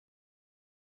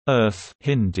Earth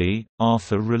Hindi,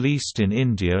 Arthur released in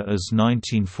India as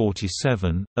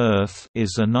 1947, Earth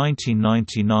is a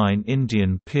 1999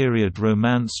 Indian period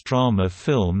romance drama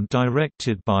film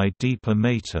directed by Deepa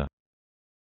Mehta.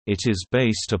 It is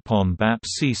based upon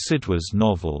Bapsi Sidhwa's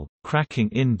novel, Cracking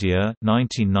India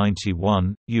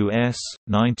 1991, US,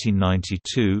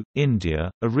 1992,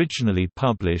 India, originally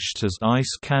published as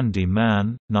Ice Candy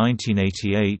Man,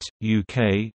 1988,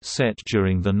 UK, set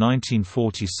during the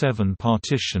 1947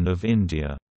 partition of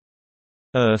India.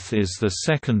 Earth is the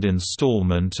second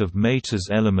installment of Mehta's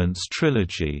Elements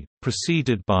trilogy,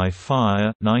 preceded by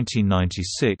Fire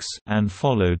 1996 and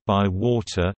followed by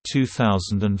Water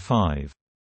 2005.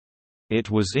 It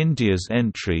was India's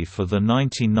entry for the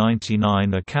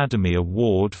 1999 Academy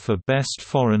Award for Best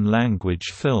Foreign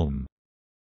Language Film.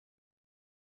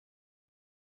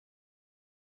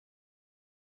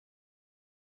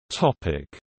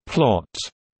 Plot.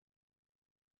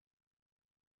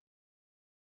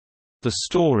 The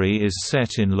story is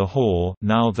set in Lahore,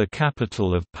 now the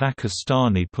capital of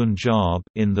Pakistani Punjab,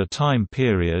 in the time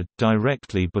period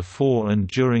directly before and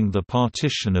during the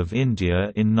partition of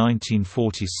India in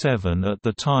 1947 at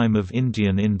the time of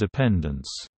Indian independence.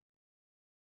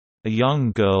 A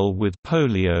young girl with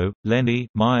polio, Lenny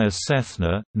Maya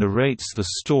Sethna, narrates the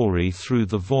story through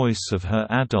the voice of her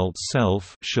adult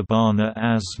self, Shabana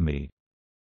Azmi.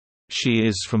 She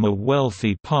is from a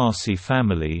wealthy Parsi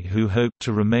family who hope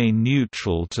to remain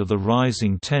neutral to the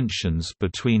rising tensions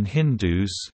between Hindus,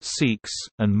 Sikhs,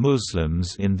 and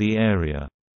Muslims in the area.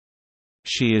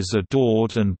 She is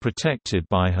adored and protected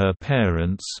by her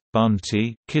parents,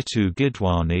 Bunty Kittu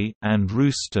Gidwani, and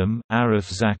Rustam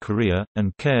Arif Zakaria,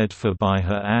 and cared for by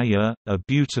her ayah, a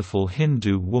beautiful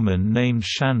Hindu woman named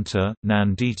Shanta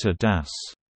Nandita Das.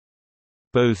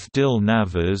 Both Dil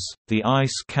Nawaz, the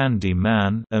Ice Candy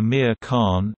Man Amir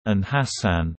Khan, and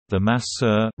Hassan, the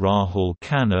masseur Rahul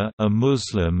Khanna, are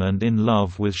Muslim and in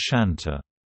love with Shanta.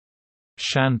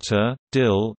 Shanta,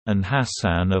 Dil, and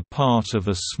Hassan are part of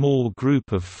a small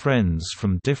group of friends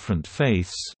from different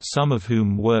faiths, some of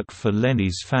whom work for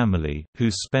Lenny's family,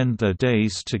 who spend their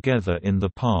days together in the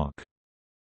park.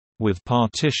 With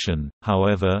partition,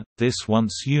 however, this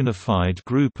once unified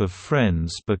group of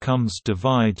friends becomes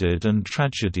divided and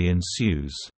tragedy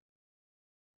ensues.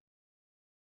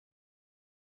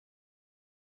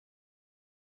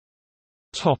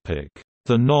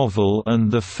 The novel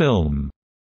and the film.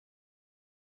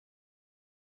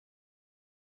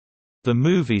 The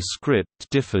movie script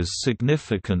differs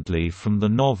significantly from the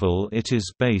novel it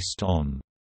is based on.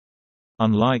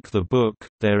 Unlike the book,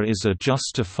 there is a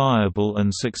justifiable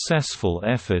and successful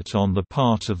effort on the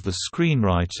part of the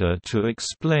screenwriter to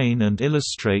explain and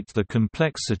illustrate the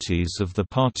complexities of the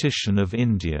partition of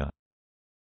India.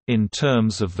 In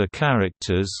terms of the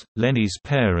characters, Lenny's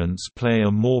parents play a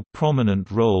more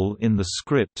prominent role in the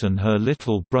script, and her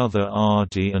little brother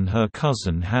Ardi and her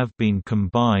cousin have been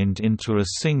combined into a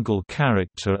single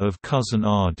character of Cousin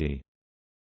Ardi.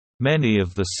 Many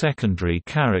of the secondary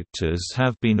characters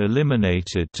have been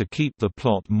eliminated to keep the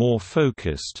plot more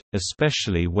focused,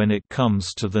 especially when it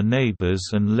comes to the neighbors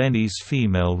and Lenny's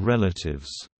female relatives.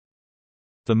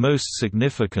 The most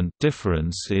significant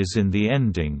difference is in the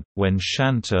ending, when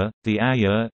Shanta, the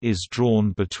ayah, is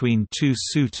drawn between two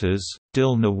suitors,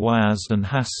 Dil Nawaz and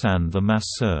Hassan the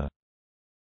masseur.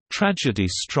 Tragedy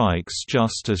strikes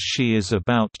just as she is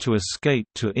about to escape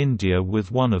to India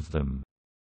with one of them.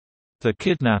 The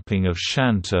kidnapping of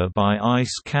Shanta by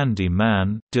Ice Candy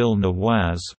Man Dil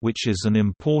Nawaz, which is an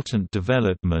important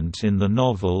development in the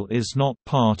novel, is not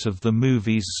part of the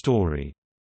movie's story.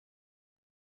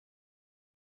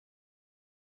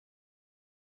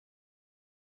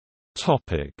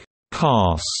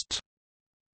 Cast.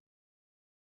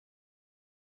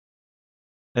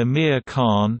 Amir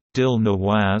Khan, Dil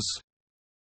Nawaz.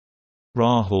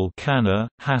 Rahul Khanna,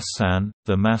 Hassan,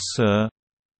 the masseur.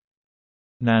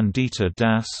 Nandita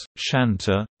Das,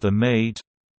 Shanta, the maid.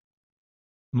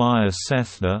 Maya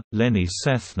Sethna, Lenny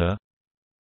Sethna.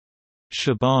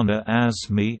 Shabana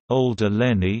Azmi, older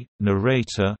Lenny,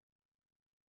 narrator.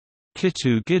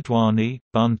 Kittu Gidwani,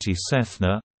 Bunty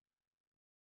Sethna.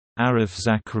 Arif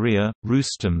Zakaria,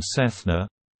 Rustam Sethna.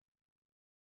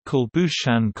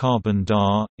 Kulbhushan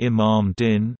Karbandar, Imam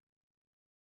Din.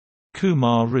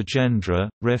 Kumar Rajendra,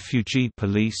 Refugee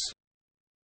Police.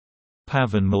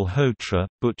 Pavan Malhotra,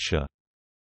 Butcher.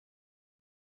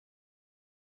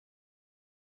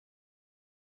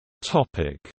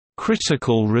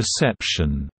 Critical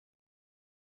reception.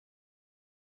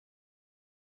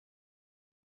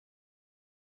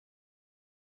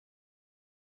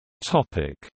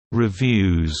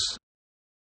 Reviews.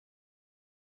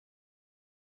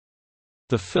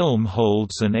 The film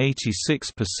holds an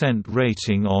 86%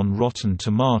 rating on Rotten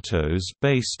Tomatoes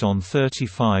based on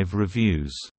 35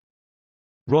 reviews.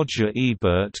 Roger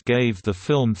Ebert gave the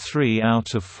film 3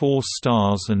 out of 4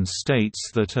 stars and states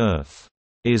that Earth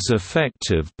is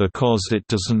effective because it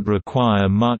doesn't require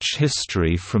much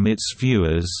history from its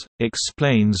viewers,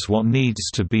 explains what needs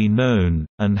to be known,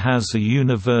 and has a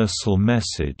universal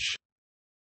message.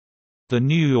 The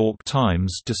New York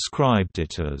Times described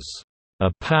it as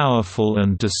a powerful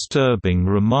and disturbing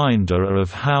reminder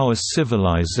of how a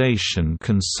civilization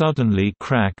can suddenly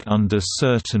crack under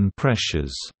certain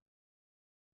pressures.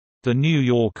 The New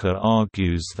Yorker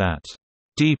argues that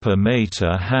Deepa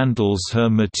Mehta handles her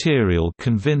material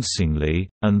convincingly,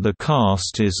 and the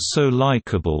cast is so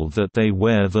likable that they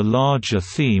wear the larger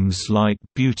themes like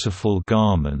beautiful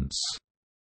garments.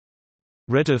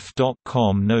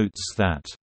 Rediff.com notes that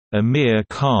Amir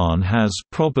Khan has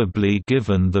probably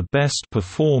given the best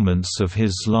performance of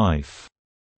his life.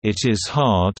 It is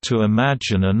hard to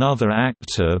imagine another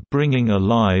actor bringing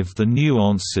alive the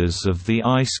nuances of the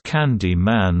Ice Candy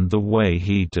Man the way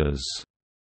he does.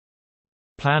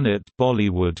 Planet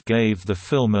Bollywood gave the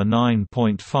film a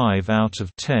 9.5 out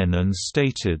of 10 and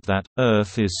stated that,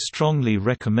 Earth is strongly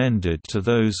recommended to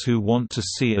those who want to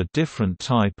see a different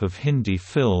type of Hindi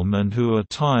film and who are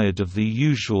tired of the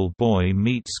usual boy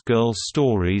meets girl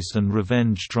stories and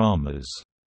revenge dramas.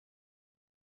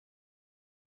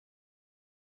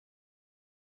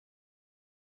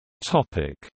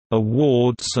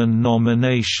 Awards and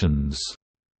nominations.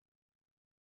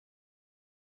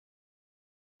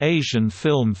 Asian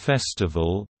Film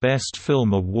Festival Best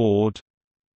Film Award,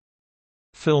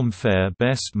 Filmfare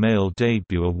Best Male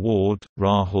Debut Award,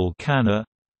 Rahul Khanna.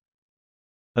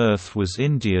 Earth was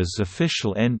India's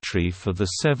official entry for the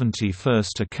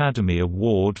 71st Academy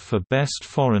Award for Best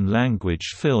Foreign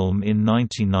Language Film in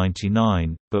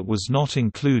 1999, but was not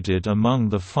included among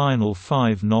the final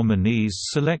 5 nominees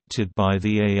selected by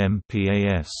the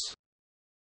AMPAS.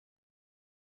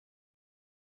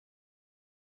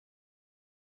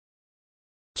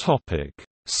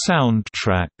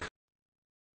 Soundtrack.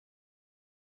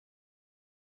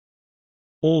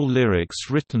 All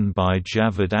lyrics written by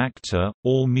Javed Akhtar,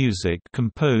 all music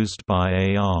composed by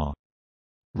A.R.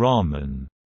 Rahman.